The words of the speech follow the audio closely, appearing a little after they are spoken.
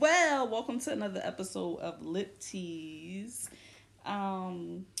welcome to another episode of Lip Tease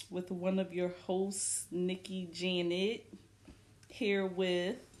with one of your hosts, Nikki Janet, here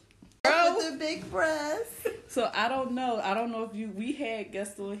with the big breasts. So I don't know if we had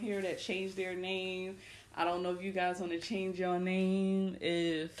guests on here that changed their name. I don't know if you guys want to change your name.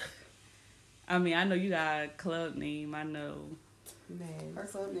 I know you got a club name. I know. Man, her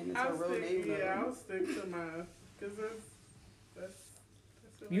club name is her real name. Yeah, I'll stick to mine because that's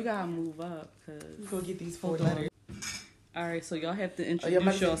you gotta move up because go get these 4 letters. All right, so y'all have to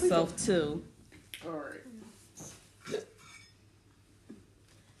introduce yourself too. all right.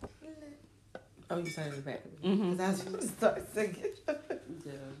 Oh, you started in the back. Mm-hmm. Because I was going to start singing.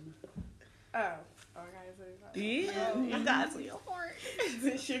 Oh, okay. Yeah, you guys are your heart.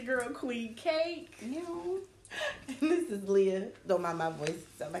 This your girl Queen Cake. Yeah. And this is Leah. Don't mind my voice.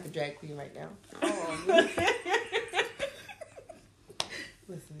 Sound like a drag queen right now. Oh,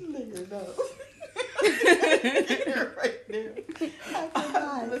 Listen. Nigga, no. Right there. I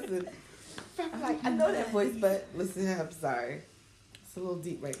forgot. Listen. I'm like, I know that voice, but listen, I'm sorry. It's a little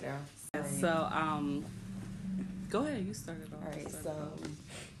deep right now. So, go ahead. You started off. All right, so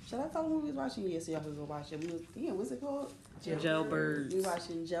should I tell them what we was watching? Yeah, so y'all can go watch it. What's it called? Jailbirds. We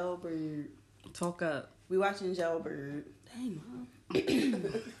watching Jailbird. Talk up. We watching Jailbird. Dang, Mom.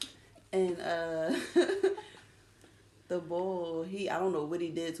 And the boy, I don't know what he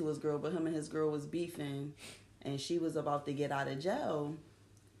did to his girl, but him and his girl was beefing, and she was about to get out of jail.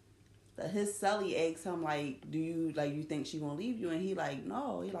 His cellie asked him, like, do you think she gonna leave you? And he like,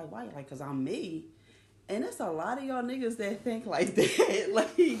 no. He like, why? Like, cause I'm me. And it's a lot of y'all niggas that think like that.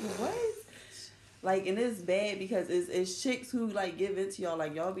 Like, what? Like, and it's bad because it's chicks who like give into y'all.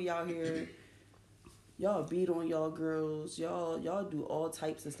 Like, y'all be out here, y'all beat on y'all girls, y'all do all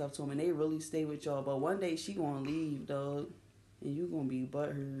types of stuff to them, and they really stay with y'all. But one day she gonna leave, dog, and you gonna be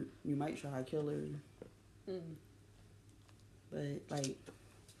butthurt. You might try to kill her. But like,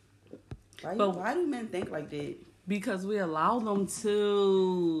 why do men think like that? Because we allow them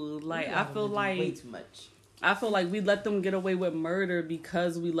to. Like, I feel like way too much. I feel like we let them get away with murder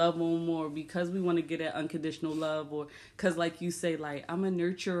because we love them, or because we want to get that unconditional love, or because, like you say, like, I'm a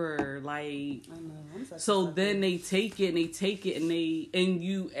nurturer, like. I know. So then they take it, and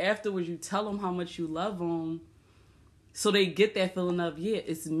you afterwards you tell them how much you love them, so they get that feeling of, yeah,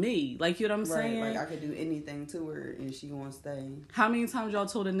 it's me, like, you know what I'm saying? Like, I could do anything to her and she gonna stay. How many times y'all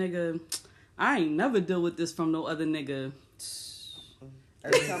told a nigga, I ain't never deal with this from no other nigga?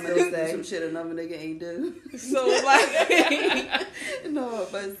 Every time I do some shit another nigga ain't do. So like, no,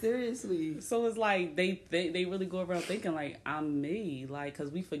 but seriously. So it's like they really go around thinking like, I'm me, like,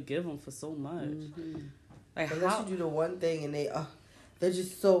 cause we forgive them for so much. Mm-hmm. Like, unless you do the one thing and they're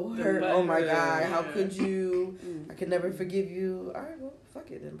just so hurt. Oh my god, how could you? I could never forgive you. All right, well, fuck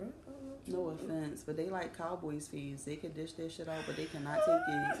it then, bro. No offense, but they like Cowboys fans. They can dish their shit out, but they cannot take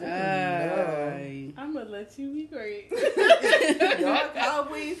it. No. I'm gonna let you be great. Y'all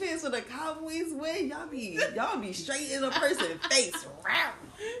Cowboys fans, when the Cowboys win, y'all be straight in a person's face,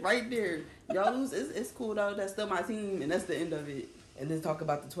 right there. Y'all lose, it's cool though. That's still my team, and that's the end of it. And then talk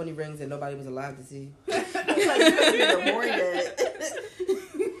about the 20 rings that nobody was alive to see. Like,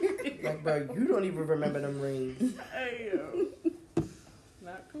 like, bro, you don't even remember them rings. Hey, yo.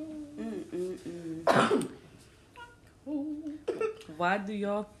 Not cool. Why do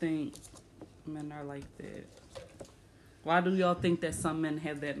y'all think men are like that? Why do y'all think that some men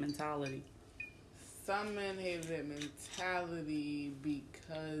have that mentality? Some men have that mentality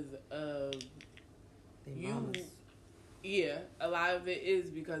because of Mamas. Yeah, a lot of it is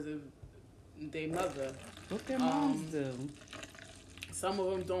because of their mother. What their moms do? Some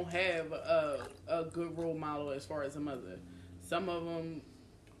of them don't have a good role model as far as a mother. Some of them,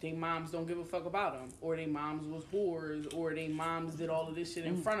 their moms don't give a fuck about them, or their moms was whores, or their moms did all of this shit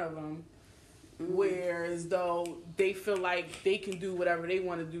in front of them. Whereas though they feel like they can do whatever they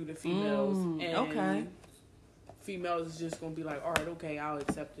want to do to females, and females is just gonna be like, all right, okay, I'll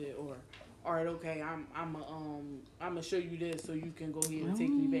accept it, or all right, okay, I'm gonna show you this so you can go ahead and take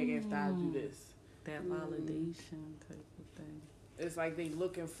me back after I do this. That validation type of thing. It's like they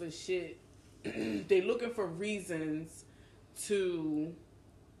looking for shit. They looking for reasons to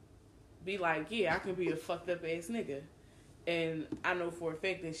be like, yeah, I can be a fucked up ass nigga. And I know for a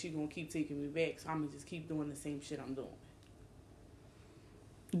fact that she gonna keep taking me back, so I'm gonna just keep doing the same shit I'm doing.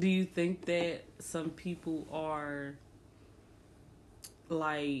 Do you think that some people are,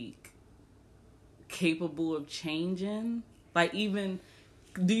 like, capable of changing? Like, even,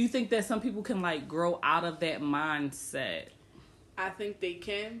 do you think that some people can, like, grow out of that mindset? I think they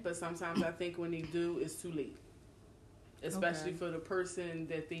can, but sometimes I think when they do, it's too late. especially for the person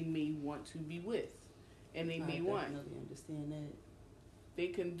that they may want to be with, and they may want. I definitely understand that. They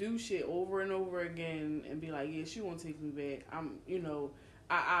can do shit over and over again and be like, yeah, she won't take me back.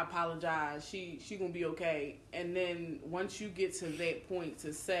 I apologize. She gonna be okay. And then once you get to that point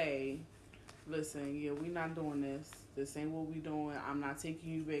to say, listen, yeah, we not doing this. This ain't what we doing. I'm not taking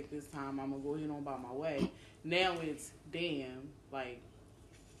you back this time. I'm gonna go ahead on about my way. Now it's, damn, like,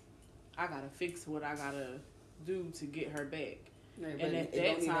 I gotta fix what I gotta do to get her back. Right, and at it that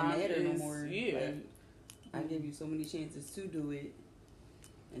don't time, even matter no is, more. yeah. Like, I give you so many chances to do it.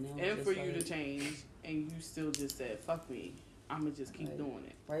 And for you to change, and you still just said, fuck me. I'm going to just keep doing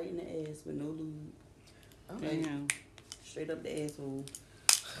it. Right in the ass with no lube. Like, straight up the asshole.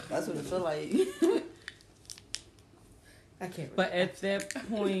 That's what it feel like. I can't. But at that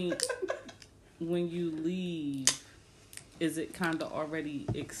point, when you leave, is it kind of already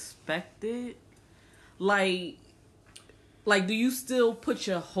expected? Like, do you still put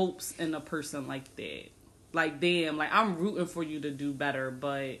your hopes in a person like that? Like, damn, like, I'm rooting for you to do better,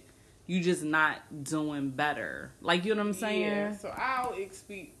 but you just not doing better. Like, you know what I'm saying? Yeah, so I'll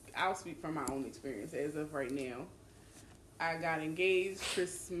speak from my own experience as of right now. I got engaged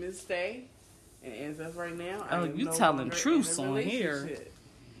Christmas Day, and as of right now, I am you no telling longer truths in a on here. relationship.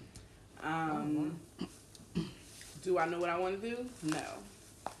 Do I know what I want to do? No.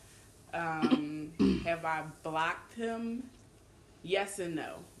 Have I blocked him? Yes and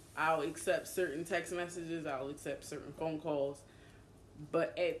no. I'll accept certain text messages. I'll accept certain phone calls.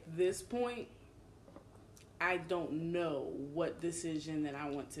 But at this point, I don't know what decision that I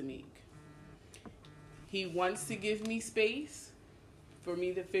want to make. He wants to give me space for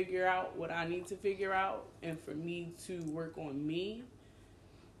me to figure out what I need to figure out and for me to work on me.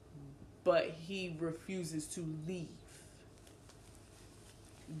 But he refuses to leave.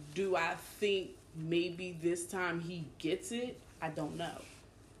 Do I think maybe this time he gets it? I don't know.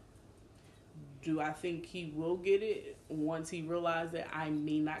 Do I think he will get it once he realizes that I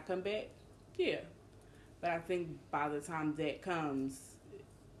may not come back? Yeah. But I think by the time that comes,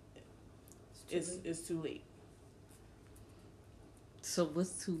 it's too late. So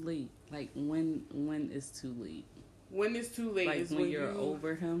what's too late? Like, when is too late? When it's too late like is when you're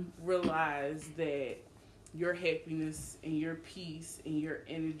over him. Realize that your happiness and your peace and your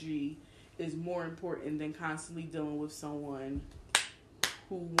energy is more important than constantly dealing with someone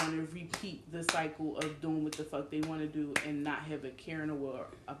who want to repeat the cycle of doing what the fuck they want to do and not have a care in the world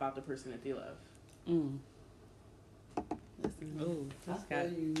about the person that they love. Listen, that's got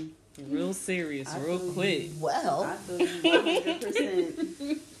real serious, real quick. Well, I feel you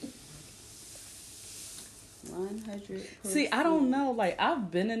 100%. 100%. See, I don't know. Like,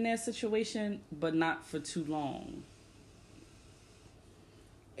 I've been in that situation, but not for too long.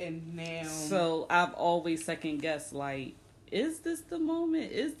 And now... So, I've always second guessed, like, is this the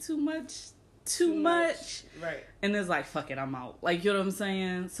moment? Is too much? Too much? Right. And it's like, fuck it, I'm out. Like, you know what I'm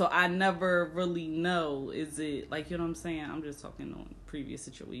saying? So, I never really know. Is it, like, you know what I'm saying? I'm just talking on previous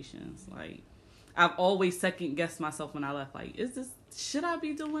situations. Like, I've always second guessed myself when I left. Like, is this... Should I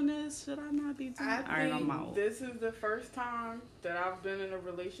be doing this? Should I not be doing it? All right, I'm out. This is the first time that I've been in a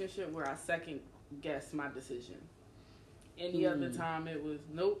relationship where I second guessed my decision. Any other time it was,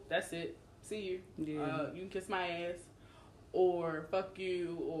 nope, that's it. See you. Yeah. You can kiss my ass. Or fuck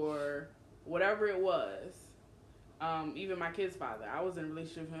you. Or whatever it was. Even my kid's father. I was in a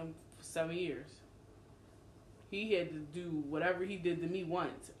relationship with him for 7 years. He had to do whatever he did to me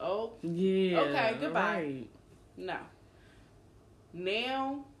once. Oh. Yeah. Okay, goodbye. Right. No.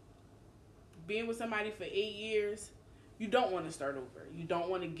 Now, being with somebody for 8 years, you don't want to start over. You don't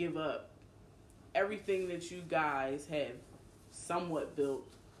want to give up everything that you guys have somewhat built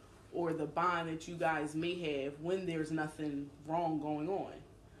or the bond that you guys may have when there's nothing wrong going on.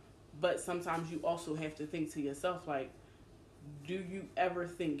 But sometimes you also have to think to yourself, like, do you ever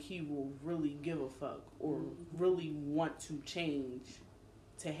think he will really give a fuck or really want to change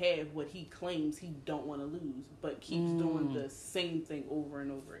to have what he claims he don't want to lose, but keeps doing the same thing over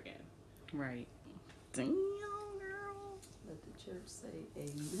and over again? Right. Damn, girl. Let the church say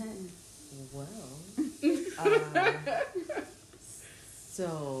amen. Well,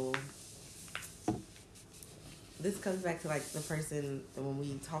 so this comes back to like the person when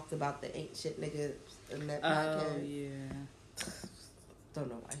we talked about the ain't shit nigga in that podcast. Oh, yeah. Don't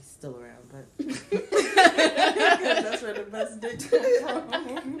know why he's still around, but that's where the best dick come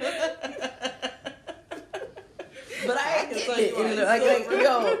from. But I can tell you,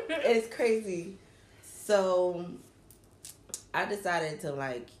 yo, it's crazy. So I decided to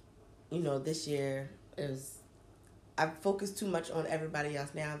this year I focused too much on everybody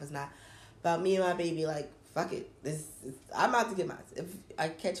else now. If it's not about me and my baby, like fuck it. I'm out to get mine. If I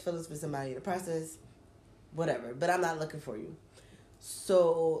catch feelings for somebody in the process, whatever. But I'm not looking for you.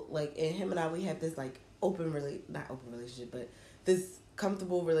 So, like, and him and I, we have this, like, not open relationship, but this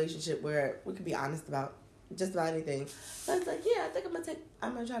comfortable relationship where we can be honest about just about anything. So it's like, yeah, I think I'm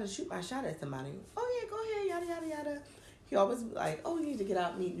gonna try to shoot my shot at somebody. Oh, yeah, go ahead, yada, yada, yada. He always like, oh, you need to get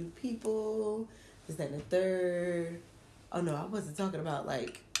out, meet new people, this, that, and the third. Oh, no, I wasn't talking about,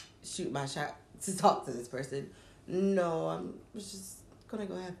 like, shoot my shot to talk to this person. No, I was just gonna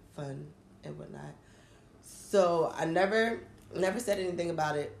go have fun and whatnot. So I never said anything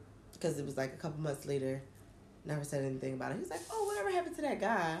about it because it was like a couple months later. Never said anything about it. He's like, oh, whatever happened to that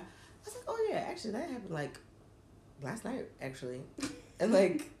guy? I was like, oh, yeah, actually, that happened, like, last night, actually. And,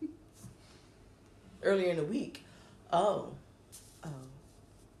 like, earlier in the week. Oh.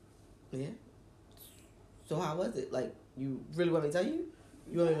 Yeah? So how was it? Like, you really want me to tell you?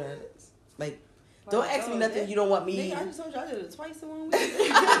 You want me to, like, don't ask me nothing you don't want me. Nigga, I just told you I did it twice in 1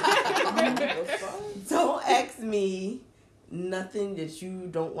 week. Don't ask me nothing that you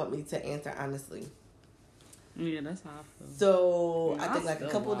don't want me to answer honestly. Yeah, that's how I feel. So Yeah, I think I like a feel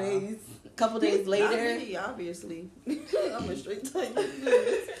couple wild. days later. Not me, obviously. I'm gonna straight tell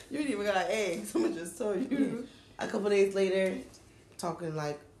you. You ain't even gotta ask. I'm gonna just tell you. A couple days later, talking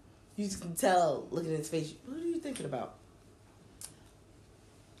like, you just can tell, looking at his face, what are you thinking about?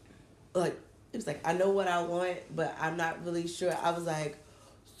 Like, it was like, I know what I want, but I'm not really sure. I was like,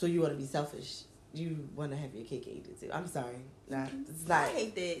 so you want to be selfish? You want to have your cake and eat it too? I'm sorry. Nah, it's not. I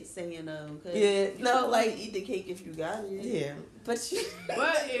hate that saying Cause Yeah, you no, can like, eat the cake if you got it. yeah, but you.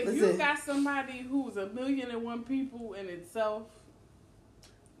 But if you Listen. got somebody who's 1,000,001 people in itself,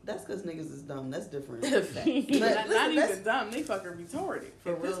 That's because niggas is dumb. That's different. Facts. not, But not listen, that's even dumb, they fucking retarded.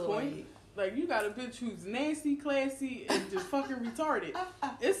 For At this real, point, like you got a bitch who's nasty, classy, and just fucking retarded.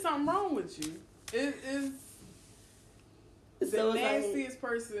 It's something wrong with you. It is the so it's like, nastiest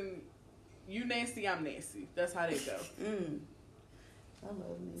person. You nasty, I'm nasty. That's how they go. I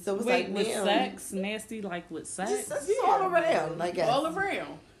love me. so it's Wait, like with damn, sex? Nasty like with sex? Just all around, I guess. All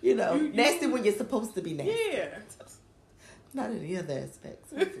around. You know, You- nasty when you're supposed to be nasty. Yeah. Not in the other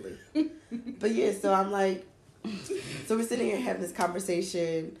aspects, hopefully. But yeah, so I'm like, so we're sitting here having this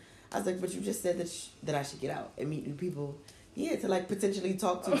conversation. I was like, but you just said that I should get out and meet new people. Yeah, to like potentially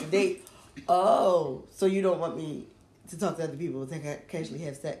talk to date. Oh, so you don't want me to talk to other people to casually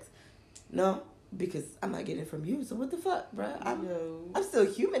have sex? No, because I'm not getting it from you. So what the fuck, bruh? I'm still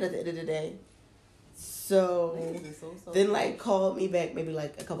human at the end of the day. So Niggas is so then like called me back maybe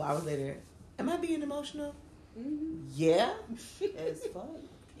like a couple hours later. Am I being emotional? Yeah. as fuck.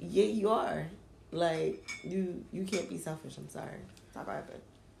 Yeah, you are. Like, you can't be selfish. I'm sorry. Stop rapping.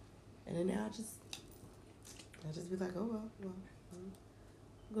 And then now I just be like, oh, well,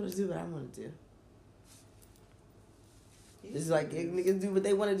 I'm going to do what I want to do. It's like, niggas do what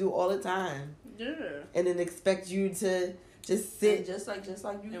they want to do all the time. Yeah. And then expect you to just And sit. just like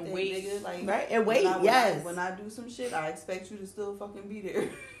you And think, wait. nigga, like Right? And wait, yes. When I do some shit, I expect you to still fucking be there.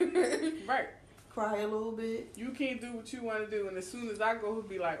 Right. Cry a little bit. You can't do what you want to do, and as soon as I go, he'll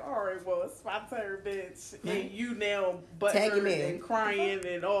be like, all right, well, it's my turn, bitch. Right. And you now Tag him butthurt in. and crying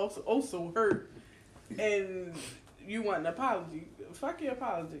and also hurt. And you want an apology. Fuck your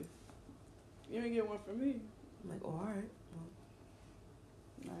apology. You ain't get one from me. I'm like, oh, all right.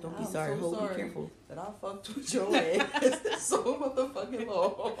 Well, don't be I'm sorry. so Hope sorry be careful. that I fucked with your ass so motherfucking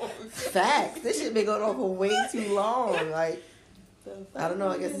long. Facts. This shit been going on for way too long. Like, I don't know,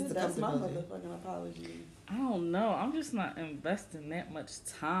 I guess it's a That's my comfortability. motherfucking apology. I don't know. I'm just not investing that much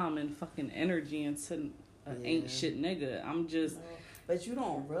time and fucking energy into an Yeah. ain't shit nigga. I'm just But you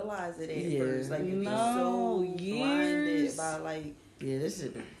don't realize it at Yeah. first. Like, you No, so years. blinded by, like, yeah, this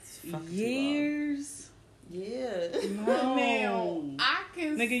shit been fucking too long. years. yeah. No. Now, I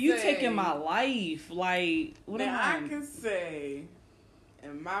can Nigga, you say, taking my life. Like, what am now, I? I can say,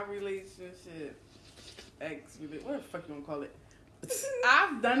 in my relationship, what the fuck you want to call it?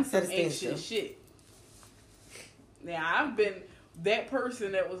 I've done Set some a ain't standstill. shit shit. Now, I've been that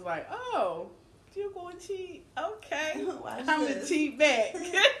person that was like, oh, you gonna cheat? Okay. Watch I'm gonna this. cheat back.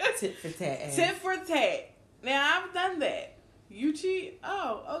 Tit for tat ass. Tit for tat. Now, I've done that. You cheat?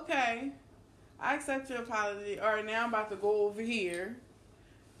 Oh, okay. I accept your apology. All right, now I'm about to go over here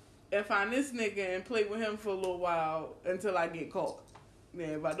and find this nigga and play with him for a little while until I get caught. Now,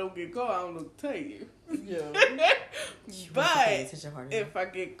 if I don't get caught, I don't know what to tell you. Yeah. But if I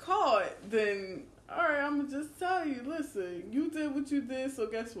get caught, then all right, I'm gonna just tell you. Listen, you did what you did, so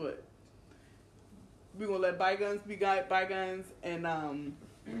guess what? We gonna let bygones be bygones, and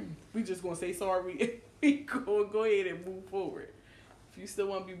we just gonna say sorry. We go ahead and move forward. If you still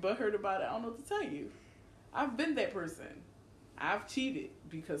want to be butthurt about it, I don't know what to tell you. I've been that person. I've cheated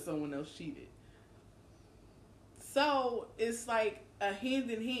because someone else cheated. So it's like a hand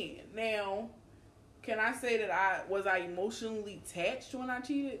in hand. Now, can I say that I was emotionally attached when I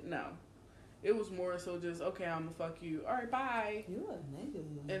cheated? No. It was more so just, okay, I'm gonna fuck you. All right, bye. You a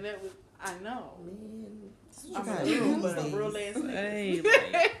nigga. And that was, I know. Man, I'm got a real, these but a days. real ass nigga. Hey, like,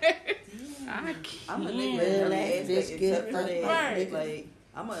 I I'm a can't. nigga. Real Every ass aspect bitch get except for fucked that. right. Like,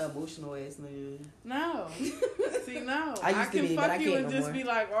 I'm an emotional ass nigga. No. See, no. I used to can be, but fuck I you can't and no just more. be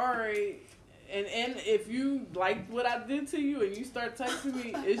like, all right. And if you like what I did to you and you start texting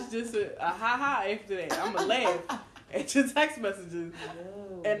me, it's just a ha-ha after that. I'm going to laugh at your text messages.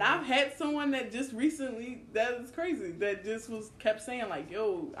 And I've had someone that just recently, that is crazy, that just kept saying like,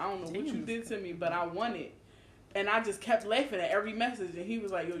 yo, I don't know what you did to me, but I want it. And I just kept laughing at every message. And he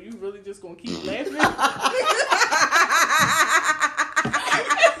was like, yo, you really just going to keep laughing?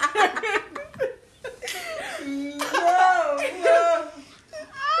 No.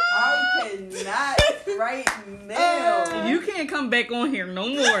 I cannot right now. You can't come back on here no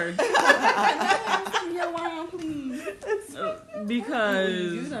more. Your line, please. You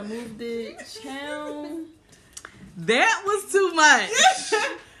Because done moved it, child. that was too much.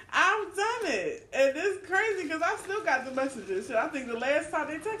 I've done it. And it's crazy because I still got the messages. Shit, I think the last time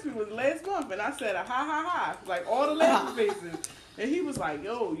they texted me was last month. And I said a ha. Like all the laughing faces. And he was like,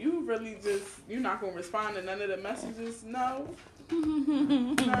 yo, you really just, you're not going to respond to none of the messages? No.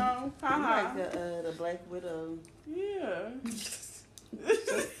 No. Ha. Like the Black Widow. Yeah.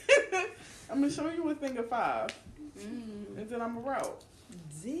 I'm going to show you a thing of 5. And then I'm a route.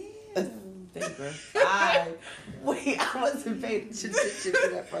 Damn. Paper. Wait, I wasn't paying attention to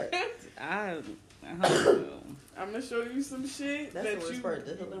that part. I don't know. I'm going to show you some shit That's that the worst you... part,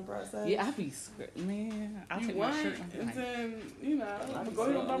 the healing process. Yeah, I be scared, man. I'll You take my want, shirt off. and Like, then, you know, I'm I'm going to go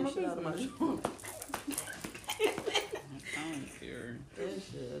ahead and buy my shit out of my business. trunk. I don't care. That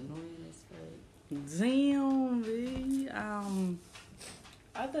shit annoying as fuck. Damn, B.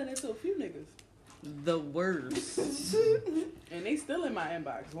 I done it to a few niggas. The worst. And they still in my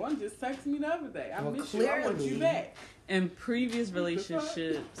inbox. One just texted me the other day. I Well, miss you. I want you clearly. back. In previous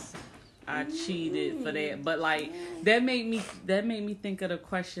relationships, I cheated for that, but like that made me think of the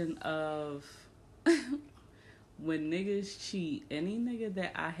question of when niggas cheat. Any nigga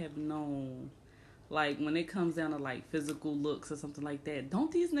that I have known, like when it comes down to like physical looks or something like that,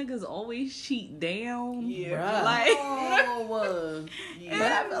 don't these niggas always cheat down? Yeah. Bruh. Like Oh, But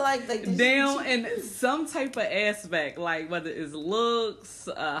I feel like this down in some type of aspect, like whether it's looks,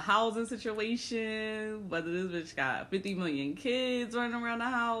 housing situation, whether this bitch got 50 million kids running around the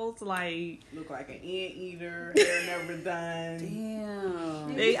house, like Look like an anteater. Hair never done.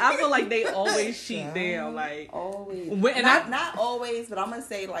 damn. I feel like they always cheat down, like Always. When- and not always, but I'm gonna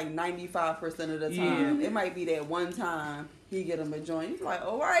say like 95% of the time. Yeah. It might be that one time he get him a joint. He's like,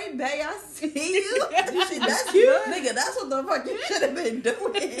 all right, babe, I see you. That's cute. Nigga, that's what the fuck you should have been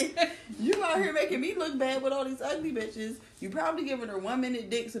doing. You out here making me look bad with all these ugly bitches. You probably giving her 1 minute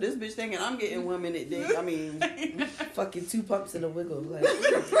dick, so this bitch thinking I'm getting 1 minute dick. I mean, fucking 2 pumps and a wiggle. Like,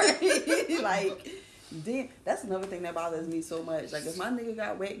 right? Like, damn, that's another thing that bothers me so much. Like, if my nigga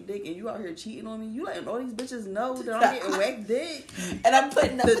got whack dick and you out here cheating on me, you letting all these bitches know that I'm getting whack dick. and I'm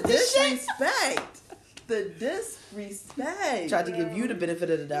putting up The with this shit. disrespect. The disrespect. Tried to give you the benefit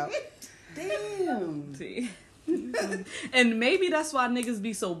of the doubt. Damn. see. And maybe that's why niggas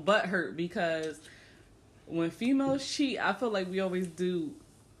be so butthurt, because when females cheat, I feel like we always do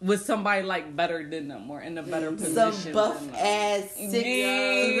with somebody like better than them or in a better position. Some buff than them. ass,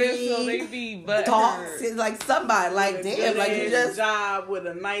 6'3", so they be butthurt. talks. It's like somebody, like, damn, like you just. job with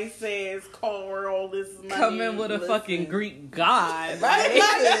a nice ass car, all this money. Come in with a fucking Greek god. Right?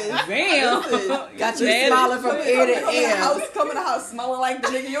 Damn. Listen, Got you That smiling is from crazy. ear to Come in the ear. house, smelling like the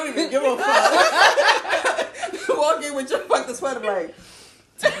nigga you don't even give a fuck. Walk in with your fucking sweater like,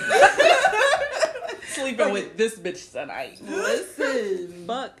 Sleeping with this bitch tonight. listen.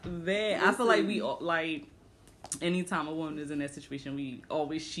 Fuck that. I feel like we all, like anytime a woman is in that situation, we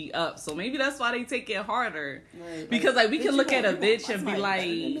always cheat up. So maybe that's why they take it harder. Right, Because like we bitch, can you look at a want- you bitch want and be somebody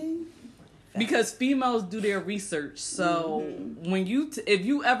better than like, me? because females do their research. So when you if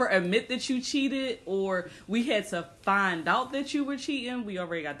you ever admit that you cheated, or we had to find out that you were cheating, we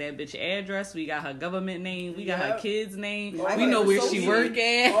already got that bitch address, we got her government name, we got her Yep. kid's name, Right. we know where she Social- work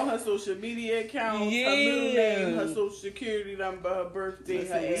at. All her social media accounts, her middle Yeah. name, her social security number, her birthday,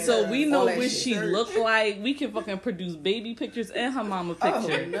 her address. So we know All that what shit. she look like. We can fucking produce baby pictures and her mama Oh,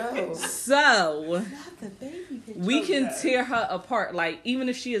 picture. no. So The baby picture. we can Okay. tear her apart. Like, even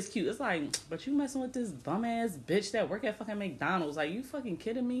if she is cute, it's like, but you messing with this bum ass bitch that work at fucking McDonald's. Like, you fucking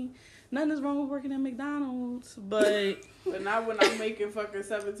kidding me? nothing is wrong with working at McDonald's, but But not when I'm making fucking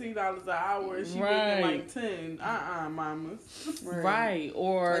 $17 an hour and she making like 10. Mamas. right,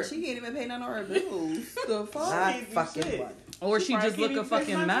 or Like, she can't even pay none of her bills. The fuck? Not Can't do fucking shit. what? or she probably just look can't a even pay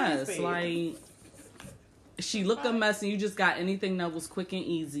fucking my mess. taxes. Like she look a mess, and you just got anything that was quick and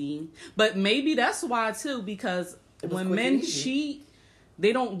easy. But maybe that's why too, because was when quick men and easy. cheat,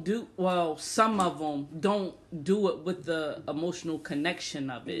 they don't do well. Some of them don't do it with the emotional connection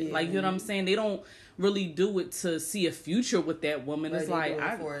of it. Like, you know what I'm saying? They don't really do it to see a future with that woman. It's Right, they like do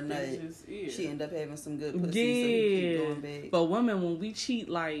it I for a night. Just, yeah. She end up having some good pussy, so he keep going back. But women, when we cheat,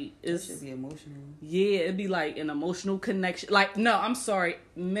 like That it's should be emotional. yeah, it'd be like an emotional connection. Like, no, I'm sorry,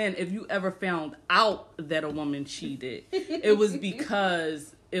 men, if you ever found out that a woman cheated, it was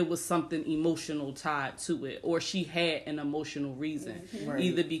because it was something emotional tied to it, or she had an emotional reason. Right.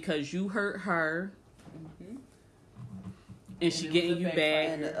 Either because you hurt her, and she it was getting a you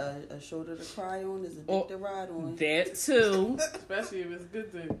backfire. And back. a shoulder to cry on is a dick Or- to ride on. That too, Especially if it's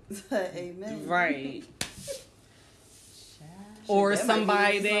good to. Amen. right? Or That might be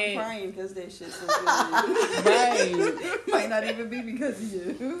somebody the reason I'm that, crying because that shit's so good. right? Might not even be because of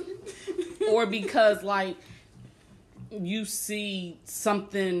you. Or because like you see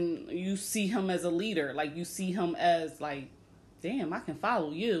something, you see him as a leader, like you see him as like, damn, I can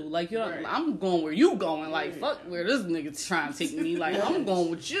follow you, like, you know, Right. I'm going where you going, like, Right. fuck where this nigga's trying to take me, like, I'm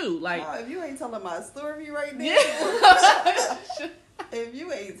going with you, like, Oh, if you ain't telling my story right now, yeah. if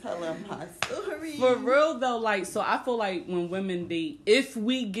you ain't telling my story, For real though, like, so I feel like when women date, if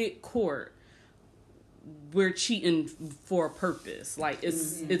we get caught, we're cheating for a purpose, like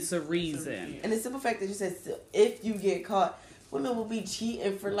it's a reason. And the simple fact that you said if you get caught, women will be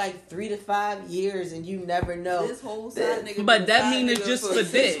cheating for like 3 to 5 years and you never know. this whole side nigga, But been that side mean it's nigga just for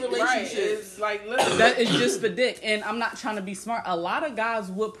six dick. Right. relationships. It's like, listen. That is just for dick. And I'm not trying to be smart. A lot of guys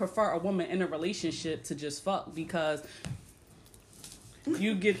would prefer a woman in a relationship to just fuck because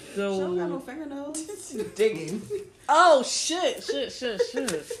you get She don't got no those. fingernails. Digging. Oh shit.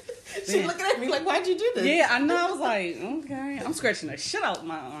 She looking at me like, why'd you do this? Yeah, I know. I was like, okay. I'm scratching the shit out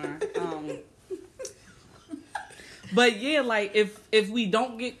my arm. But yeah, like if we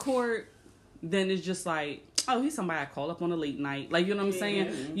don't get caught, then it's just like, oh, he's somebody I call up on a late night. Like, you know what I'm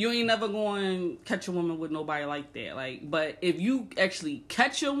saying? You ain't never going to catch a woman with nobody like that. Like, but if you actually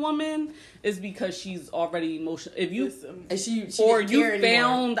catch a woman, it's because she's already emotional. If you And she or didn't you care anymore.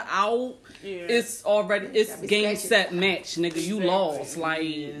 found out, Yeah. it's already it's Gotta be game scratching. set match, nigga. You Exactly. lost. Like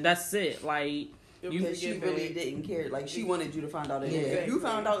Yeah. that's it. Like If you we Because she get really back- didn't care. Like, she wanted you to find out. Yeah. If you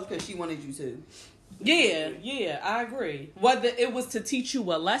found out, it's because she wanted you to. Yeah, I agree. Whether it was to teach you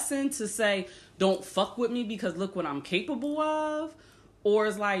a lesson to say, don't fuck with me because look what I'm capable of, or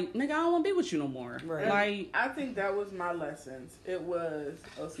it's like, nigga, I don't want to be with you no more. Right. Like, I think that was my lessons. It was,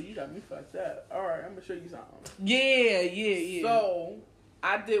 oh, so you got me fucked up. All right, I'm gonna show you something. yeah. So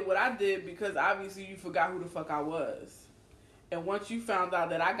I did what I did because obviously you forgot who the fuck I was. And once you found out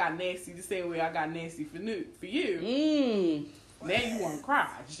that I got nasty the same way I got nasty for you, now you want to cry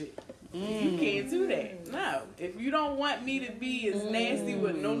shit. You can't do that. No. If you don't want me to be as nasty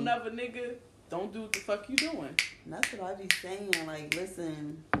with no another nigga, don't do what the fuck you doing. And that's what I be saying. Like,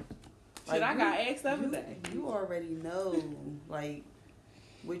 listen. Shit, I got asked the other you, day. You already know, like,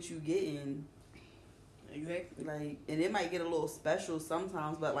 what you getting. Exactly. Like, and it might get a little special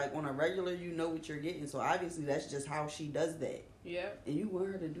sometimes, but like on a regular, you know what you're getting. So obviously, that's just how she does that. Yeah. And you want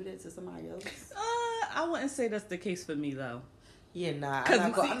her to do that to somebody else? I wouldn't say that's the case for me though. Yeah, nah. 'Cause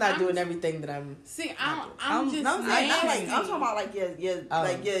I'm not doing everything that I'm. See, I'm I'm just No, I'm saying not like nasty. I'm talking about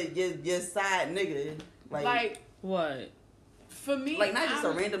like your side nigga, like What? for me, like not just a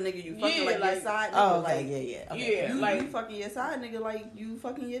I'm- random nigga you fucking, Yeah, like your like- side nigga. Oh, okay, like, yeah. Okay. Yeah. You, like- you fucking your side nigga like you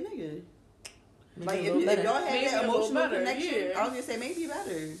fucking your nigga. Maybe Like a if, little if better. y'all had Maybe that a little emotional better, connection, yeah. I was gonna say maybe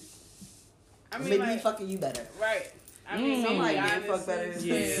better. I mean, Maybe like, he fucking you better. right. I mean, Somebody maybe did fuck honestly, better than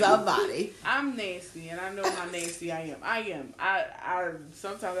yeah. Somebody. I'm nasty, and I know how nasty I am. I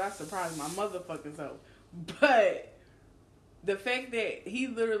sometimes I surprise my motherfucking self, but the fact that he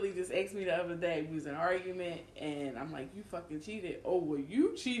literally just asked me the other day, we was in an argument, and I'm like, "You fucking cheated." Oh, well,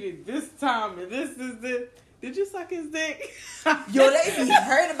 you cheated this time, and this is this. Did you suck his dick? Yo, they be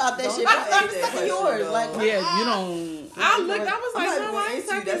heard about that Don't shit. ask I'm that sucking yours. question, Like, though. Yeah, you don't. I looked. I was I'm like, not "No, even I gonna ain't answer you.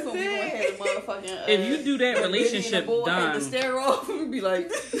 suck That's his when we gonna dick." have a motherfucking. If you do that, Billy and the relationship boy had done. to stare off and be like,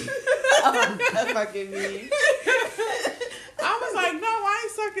 that's fucking me. I was like, "No, I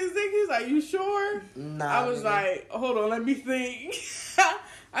ain't suck his dick." He was like, "You sure?" Nah. I was nigga. like, hold on, let me think.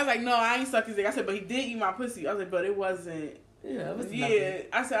 I was like, no, I ain't suck his dick. I said, but he did eat my pussy. I was like, but it wasn't. yeah, it was Yeah, nothing.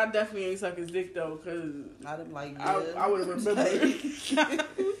 I said, I definitely ain't suck his dick though, because I done like, I would have remembered.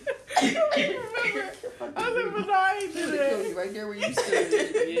 remember. I was like, but no, I ain't do that. Right there where you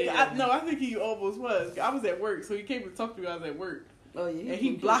stood. I think he almost was. I was at work, so he came to talk to me. I was at work. Oh yeah. And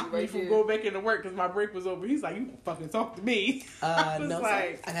he blocked me from going back into work because my break was over. He's like, you fucking talk to me. I was no,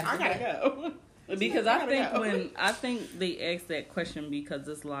 like, I gotta go. Because I think they ask that question because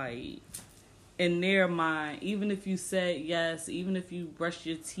it's like, in their mind, even if you said yes, even if you brushed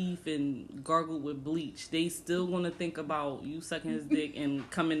your teeth and gargled with bleach, they still want to think about you sucking his dick and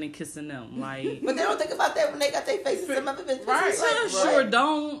coming and kissing them. Like, but they don't think about that when they got their faces in my bitch. Right. Sure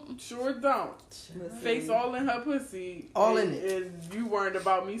don't. Sure don't. Face all in her pussy. All in it. And you worried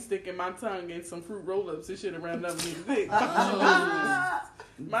about me sticking my tongue in some fruit roll-ups and shit around up nigga's dick.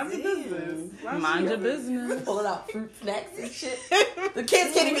 Mind your business. Mind your business. Pulling out fruit snacks and shit. The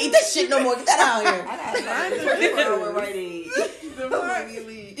kids can't even eat that shit no more. Get that out here.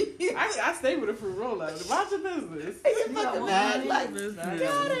 I stay with a fruit roll-up. Mind your business. It's your fucking mad. Like,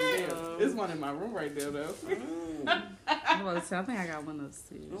 There's one in my room right there, though. I'm about to say, I think I got one of those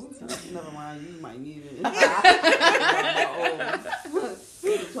too. Never mind, you might need it.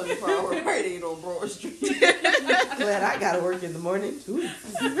 24-hour waiting on Broad Street. glad I gotta work in the morning too.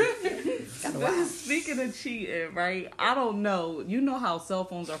 Speaking of cheating, right? I don't know. You know how cell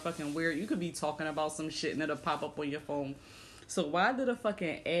phones are fucking weird. You could be talking about some shit and it'll pop up on your phone. So why did a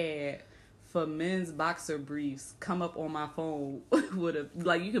fucking ad for men's boxer briefs come up on my phone with a,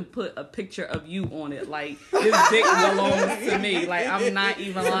 like, you can put a picture of you on it, like this dick belongs to me, like I'm not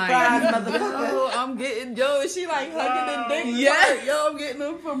even lying. Oh, I'm getting she like hugging the dick. Yeah, yo, I'm getting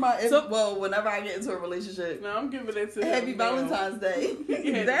them for my. Well, whenever I get into a relationship. No, I'm giving it to Happy Valentine's Day.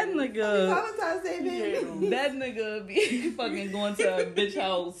 That nigga. Valentine's Day, baby. That nigga be fucking going to a bitch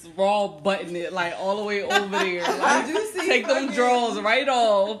house, raw button it like all the way over there. Like, Did you see take them fucking- drawers right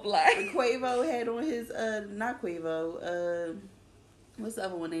off, like. Quavo had on his not Quavo, what's the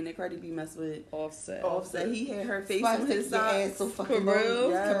other one name that Cardi B messed with? Offset. He had her face Why on take his your side. ass so fucking For long real?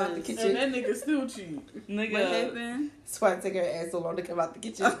 to come out the And kitchen? that nigga still cheat. Nigga. What happened? That's why I take her ass so long to come out the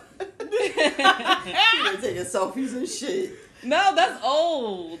kitchen. She was taking selfies and shit. No, that's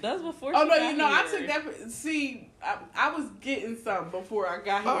old. That's before. Oh she no, got you know, I here. took that. See, I was getting something before I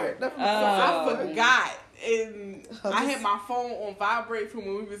got here. Alright, that's So I Oh. forgot, and I had my phone on vibrate from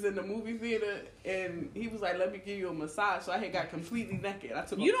when we was in the movie theater, and he was like, "Let me give you a massage." So I had got completely naked. I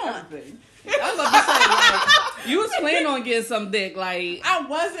took You off don't- everything. I was about to say, like, you was planning on getting some dick, like. I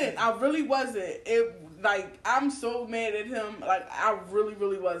wasn't. I really wasn't. It like I'm so mad at him. Like I really,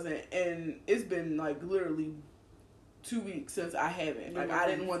 really wasn't, and it's been like literally 2 weeks since I haven't. Like I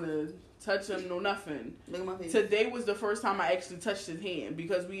didn't want to touch him, no nothing. Look at my face. Today was the first time I actually touched his hand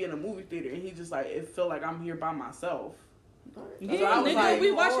because we in a movie theater and he just like it felt like I'm here by myself. Yeah, So I was nigga, like,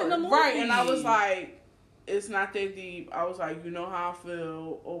 we watching the movie. Right, and I was like, it's not that deep. I was like, you know how I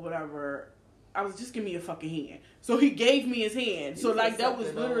feel or whatever. I was just give me a fucking hand. So he gave me his hand. So You like a that was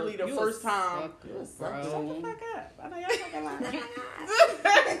sucker, literally the You first a time. sucker, Shut bro. the fuck up. I know y'all fucking lying.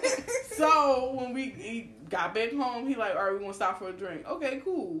 So when he got back home, he like, all right, we gonna stop for a drink. Okay,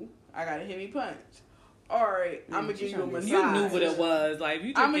 cool. I got a Henny punch. All right, I'm gonna give you a massage. You knew what it was. Like, if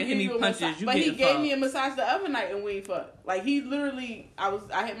you I'm took gonna give any you a punches, massage. you But get he gave fucked. me a massage the other night and we ain't fucked. Like he literally, I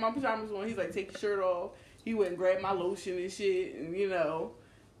had my pajamas on. He's like, take your shirt off. He went and grabbed my lotion and shit, and you know,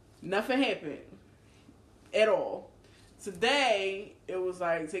 nothing happened at all. Today it was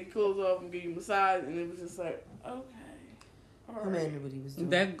like, take your clothes off and give you a massage, and it was just like, okay, all My right. man knew what he was doing.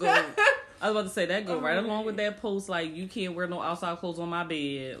 That go. I was about to say that go right along with that post. Like, you can't wear no outside clothes on my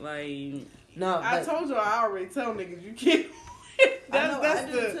bed. Like, No, I but told you I already tell niggas you can't. I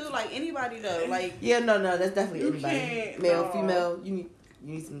do too. Like anybody though. Like yeah, no, that's definitely You anybody. can't, Male, no. female. You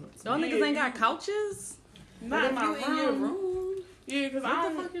need some. y'all Yeah, niggas ain't you- got couches. Not in if my you in your room. room. Yeah, because I What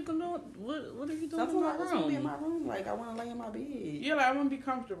the don't. fuck you gonna do? What are you doing Sometimes in I my just want to be in room? my room. Like I want to lay in my bed. Yeah, like I want to be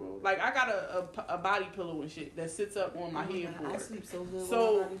comfortable. Like I got a body pillow and shit that sits up on my I headboard. sleep so good.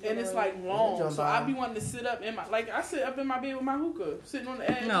 So with my body and it's pillow. like long, John so I Bob. be wanting to sit up in my I sit up in my bed with my hookah, sitting on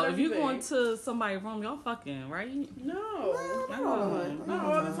the edge. No, and if you everything. going to somebody's room, y'all fucking, right? no, not all the time. not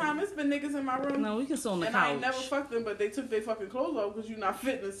all the time. It's been niggas in my room, No, we can sit on the and couch. I ain't never fucked them, but they took their fucking clothes off because you're not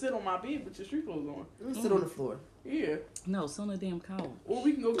fitting to sit on my bed with your street clothes on. Let me sit on the floor. Yeah, No, sit on the damn couch. or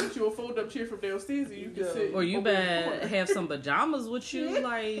we can go get you a fold up chair from downstairs and you can sit. Or you over in the better corner. have some pajamas with you,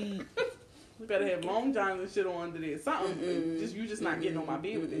 like. You better have long johns and shit on under there. Something. Just you just not getting on my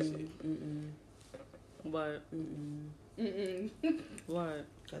bed with that shit. What? What?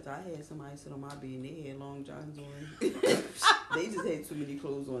 Cause I had somebody sit on my bed and they had long johns on. They just had too many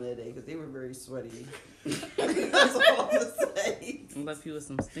clothes on that day because they were very sweaty. That's all I'm gonna say. Left you with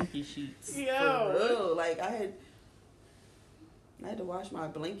some stinky sheets. For Yo. real, like I had. I had to wash my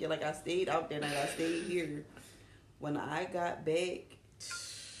blanket. Like, I stayed out there, like, I stayed here. When I got back,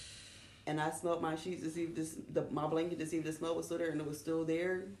 and I smelled my sheets to see if my blanket to see if the smell was still there, and it was still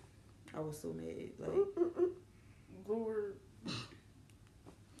there, I was so mad. Like, Lord.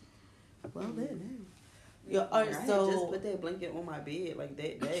 Well, then. Yo, all right, I had so just put that blanket on my bed, like,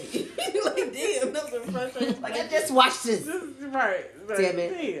 that day. Like, damn, that was frustrating. like I just watched this. Right. Damn it.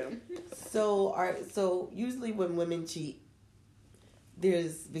 Damn. So, all right. So usually when women cheat,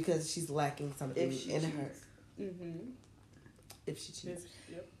 there's because she's lacking something If she in cheats. her. Mm-hmm. If she cheats,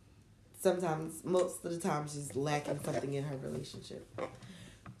 Yep. sometimes, most of the time, she's lacking something in her relationship.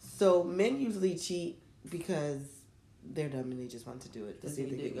 So men usually cheat because they're dumb and they just want to do it to see if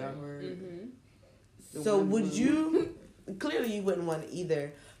they did can got go. hurt. Mm-hmm. The So one would who- you? Clearly, you wouldn't want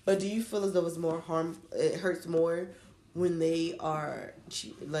either. But do you feel as though it's more harm? It hurts more when they are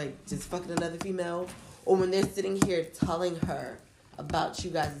like just fucking another female, or when they're sitting here telling her about you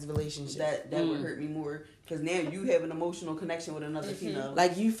guys' relationship. That would hurt me more, because now you have an emotional connection with another female.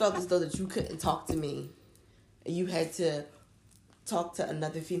 Like you felt as though that you couldn't talk to me, and you had to talk to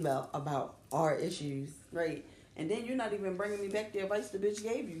another female about our issues. Right. And then you're not even bringing me back the advice the bitch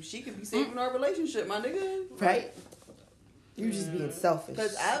gave you. She could be saving our relationship, my nigga. Right? You're just being selfish.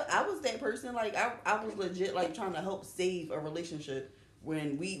 Because I was that person, like, I was legit, like, trying to help save a relationship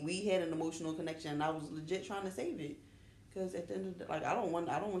when we had an emotional connection, and I was legit trying to save it. Because at the end of the day, like, I don't want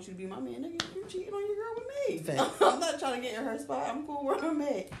you to be my man, nigga. You cheating on your girl with me. Fact. I'm not trying to get in her spot. I'm cool where I'm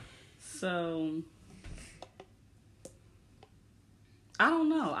at. So I don't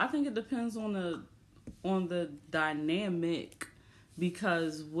know. I think it depends on the dynamic,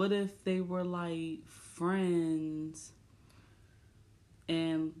 because what if they were like friends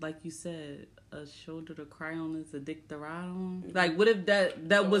and, like you said, a shoulder to cry on is a dick to ride on? Like, what if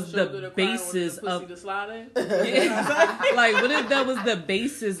that was the basis of the slide in? yeah. Like, what if that was the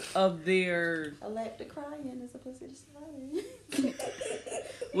basis of their A lap to cry in is a pussy to slide in.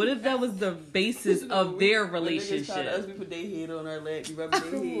 what if that was the basis of their When niggas try to us, relationship? we put their head on our lap, you rub their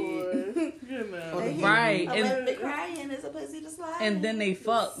head. You know. Okay. Right. A And lap to cry in is a pussy to slide in. and then they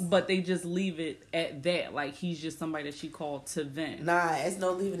fuck, but they just leave it at that. Like, he's just somebody that she called to vent. Nah, it's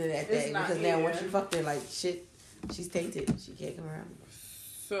no leaving it at It's that, not, because now once yeah. you fucked her, like shit, she's tainted. She can't come around.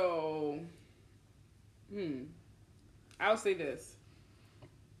 So, I'll say this.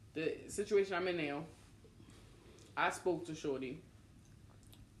 The situation I'm in now, I spoke to Shorty.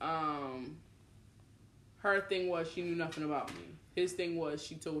 Her thing was she knew nothing about me. His thing was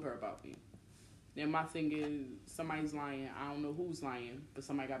she told her about me. Then my thing is somebody's lying. I don't know who's lying, but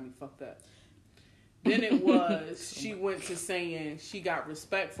somebody got me fucked up. Then it was she went to saying she got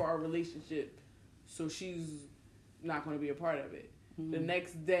respect for our relationship, so she's not going to be a part of it. The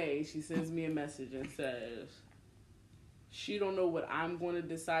next day, she sends me a message and says she don't know what I'm going to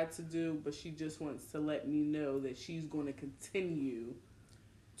decide to do, but she just wants to let me know that she's going to continue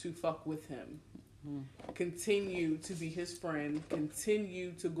to fuck with him, continue to be his friend,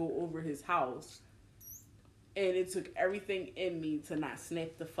 continue to go over his house. And it took everything in me to not snap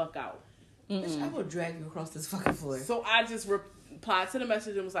the fuck out. Bitch, I will drag you across this fucking floor. So I just replied to the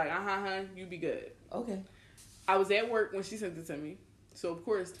message and was like, you be good. Okay. I was at work when she sent it to me. So, of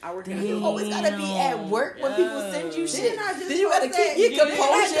course, I work in You a always gotta be at work when people send you shit. Didn't I just Then you gotta post keep that? your Didn't I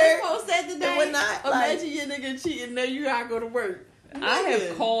composure. just post that today? And we're not, like- Imagine your nigga cheating, now you gotta go to work. I have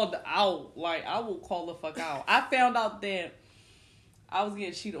Nigga. called out. Like, I will call the fuck out. I found out that I was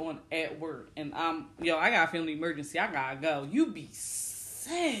getting cheated on at work, and I got a family emergency. I gotta go. You be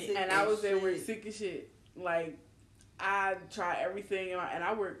sick. And I was at work sick as shit. Like, I try everything, and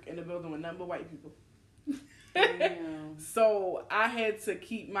I work in a building with nothing but white people. Damn. So I had to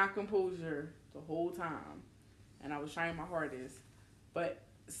keep my composure the whole time, and I was trying my hardest. But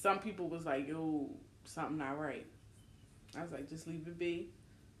some people was like, "Yo, something not right." I was like, "Just leave it be.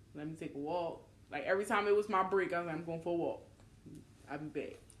 Let me take a walk." Like every time it was my break, I was like, "I'm going for a walk. I'll be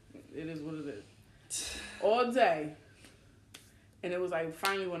back." It is what it is. All day, and it was like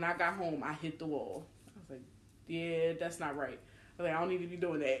finally when I got home, I hit the wall. I was like, "Yeah, that's not right." I was like, "I don't need to be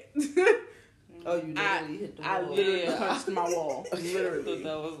doing that." Oh, you literally hit the wall. I literally Yeah. punched my wall. I thought Literally.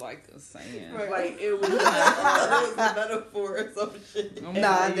 that was like a saying. Right. Like, it was... It was a metaphor or some shit. Oh Nah,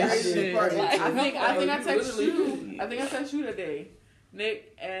 my I did. shit. Right. I think I You texted literally- you. I think I texted you that day,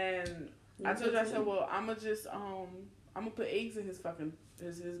 Nick, and I told you, I said, well, I'm gonna put eggs in his fucking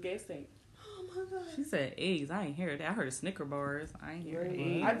his gas tank. Oh my god. She said eggs. I ain't hear that. I heard Snicker bars. I ain't hear Right.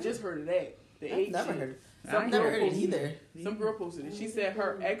 eggs. I just heard of that. The I've egg never shit. heard it. I Some ain't Never girl heard it posted either. Some girl posted it. She said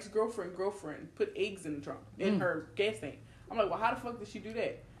her ex-girlfriend put eggs in the trunk in her gas tank. I'm like, well, how the fuck did she do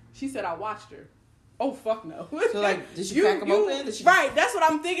that? She said I watched her. Oh fuck no! So like, did she crack them open? Did she right, that's what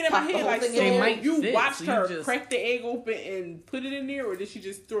I'm thinking in my pop the head. whole Like, thing so in there? Might you fit, watched so you her just- crack the egg open and put it in there, or did she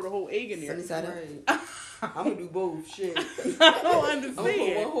just throw the whole egg in there? sunny side up? Right. I'm gonna do both. Shit. I don't I'm gonna put one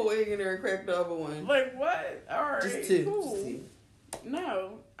understand. whole egg in there and crack the other one. Like what? All right, Just two. cool. Just two.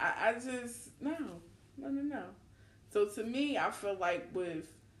 No, I just no. So to me, I feel like with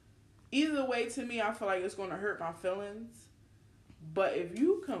either way, to me, I feel like it's going to hurt my feelings. But if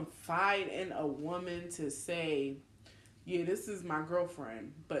you confide in a woman to say, yeah, this is my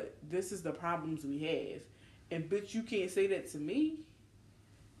girlfriend, but this is the problems we have, and bitch, you can't say that to me,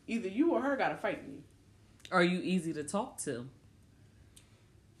 either you or her got to fight me. Are you easy to talk to?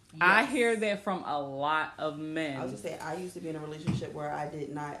 I Yes. hear that from a lot of men. I was just saying, I used to be in a relationship where I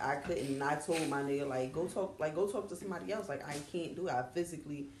couldn't. I told my nigga like, go talk to somebody else. Like I can't do it.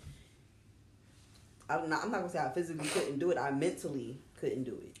 I'm not gonna say I physically couldn't do it. I mentally couldn't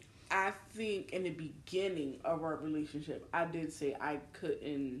do it. I think in the beginning of our relationship, I did say I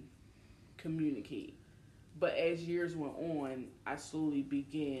couldn't communicate. But as years went on, I slowly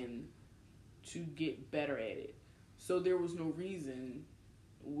began to get better at it. So there was no reason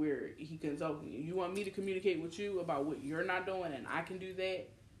where he couldn't talk to me. You want me to communicate with you about what you're not doing and I can do that?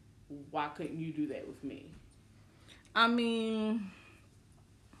 Why couldn't you do that with me? I mean,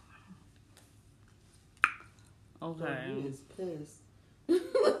 okay. He is pissed.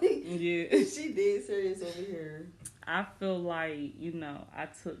 Like, Yeah. she dead serious over here. I feel like, I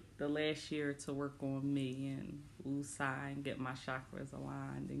took the last year to work on me and woosah and get my chakras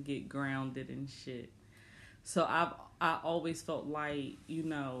aligned and get grounded and shit. So I always felt like,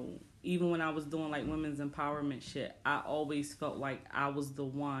 even when I was doing like women's empowerment shit, I always felt like I was the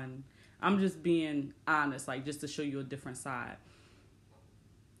one. I'm just being honest, like just to show you a different side.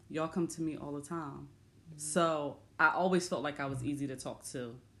 Y'all come to me all the time. Mm-hmm. So I always felt like I was easy to talk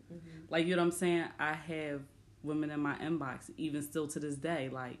to. Mm-hmm. Like, you know what I'm saying? I have women in my inbox, even still to this day,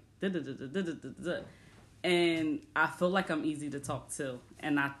 like, and I feel like I'm easy to talk to.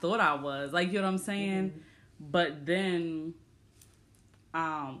 And I thought I was. Like, you know what I'm saying? Mm-hmm. But then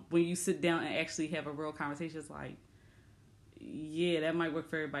when you sit down and actually have a real conversation, it's like, yeah, that might work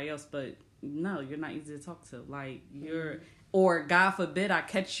for everybody else, but no, you're not easy to talk to. Like, or God forbid I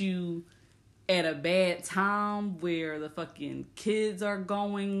catch you at a bad time where the fucking kids are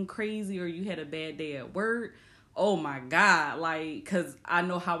going crazy or you had a bad day at work. Oh my God. Like, cause I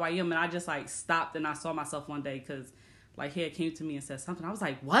know how I am, and I just like stopped and I saw myself one day cause like he had came to me and said something. I was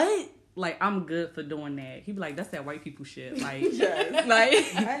like, what? Like, I'm good for doing that. He'd be like, that's that white people shit. Like, Yes.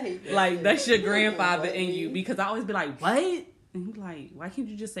 like, I hate that like shit. that's your grandfather What in me? you, because I always be like, what? And he'd be like, why can't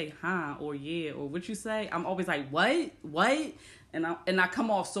you just say huh or yeah or what you say? I'm always like, what? And I come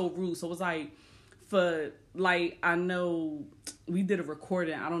off so rude. So it was like, for like, I know we did a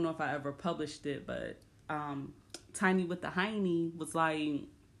recording. I don't know if I ever published it, but Tiny with the Heine was like,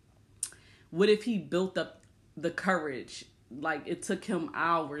 what if he built up the courage? Like, it took him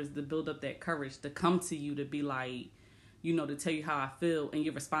hours to build up that courage to come to you to be like, to tell you how I feel. And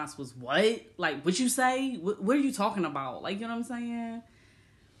your response was, what? Like, what you say? What are you talking about? Like, you know what I'm saying?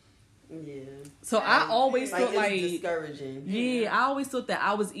 Yeah. So I always Like, felt like, it's discouraging. yeah, I always thought that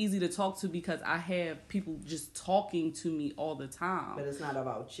I was easy to talk to because I have people just talking to me all the time. But it's not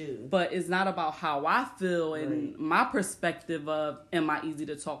about you. But it's not about how I feel and Right. my perspective of, am I easy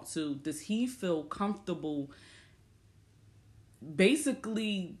to talk to? Does he feel comfortable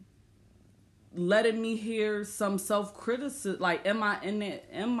basically letting me hear some self-criticism? Like, am I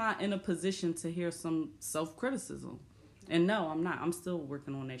in a position to hear some self-criticism? And no, I'm not. I'm still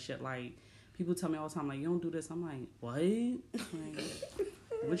working on that shit. Like, people tell me all the time, like, you don't do this. I'm like, what? Like,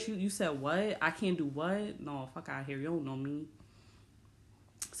 what you said what? I can't do what? No, fuck out here. You don't know me.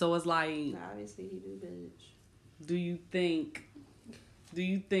 So it's like, Nah, obviously he do, bitch. do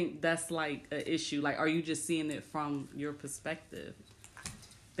you think that's like an issue? Like, are you just seeing it from your perspective?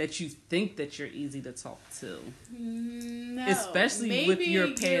 That you think that you're easy to talk to? No. Especially Maybe with your a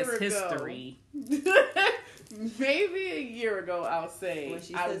year past ago. history. Maybe a year ago, I'll say When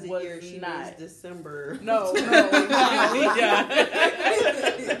she I says was a year, she not. means December. No. No.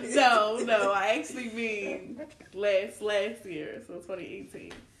 I actually mean last year, so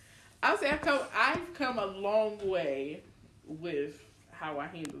 2018. I'll say I've come a long way with how I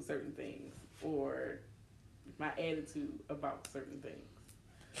handle certain things or my attitude about certain things.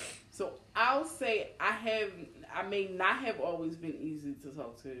 So I'll say I may not have always been easy to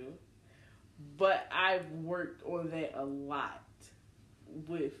talk to, but I've worked on that a lot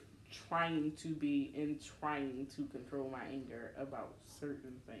with trying to be and trying to control my anger about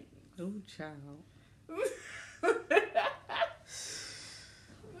certain things. Oh, child.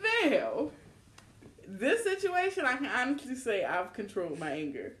 Now, This situation, I can honestly say I've controlled my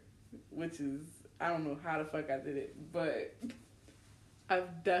anger, which is, I don't know how the fuck I did it, but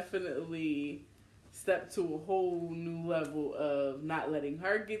I've definitely stepped to a whole new level of not letting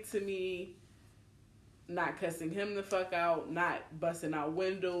her get to me, not cussing him the fuck out, not busting out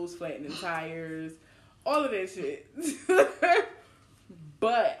windows, flattening tires, all of that shit.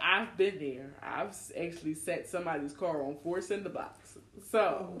 But I've been there. I've actually set somebody's car on 4 cinder blocks.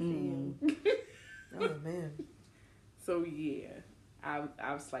 So, Oh man. So yeah,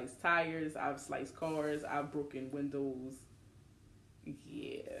 I've sliced tires, I've sliced cars, I've broken windows.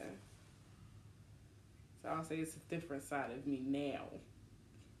 Yeah. So I'll say it's a different side of me now.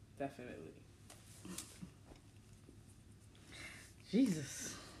 Definitely.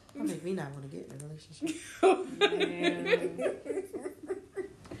 Jesus. That make me not want to get in a relationship. Man.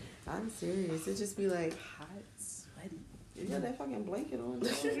 I'm serious. It just be like Hot, sweaty. You got that fucking blanket on.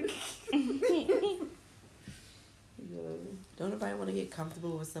 don't nobody want to get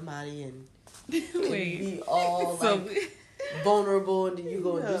comfortable with somebody and Wait. be all So, like vulnerable, and then you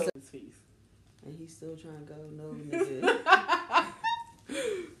go and do Yeah. something. His face. And he's still trying to go, no, nigga.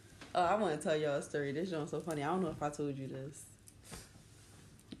 Oh, I want to tell y'all a story. This joint's so funny. I don't know if I told you this.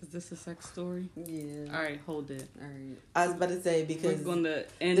 is this a sex story? Yeah. All right, hold it. All right. I was about to say We're because gonna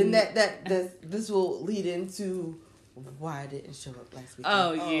end. then this will lead into why I didn't show up last week.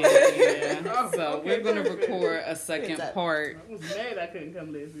 Oh yeah. Oh, So okay. we're gonna record a second that? part. I was mad I couldn't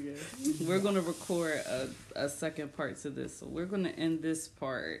come last weekend. We're gonna record a second part to this. So we're gonna end this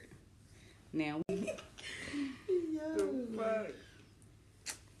part now. The fuck?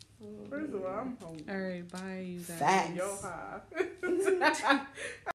 First of all, I'm hungry. All right, bye, you guys. Facts. Yo, hi.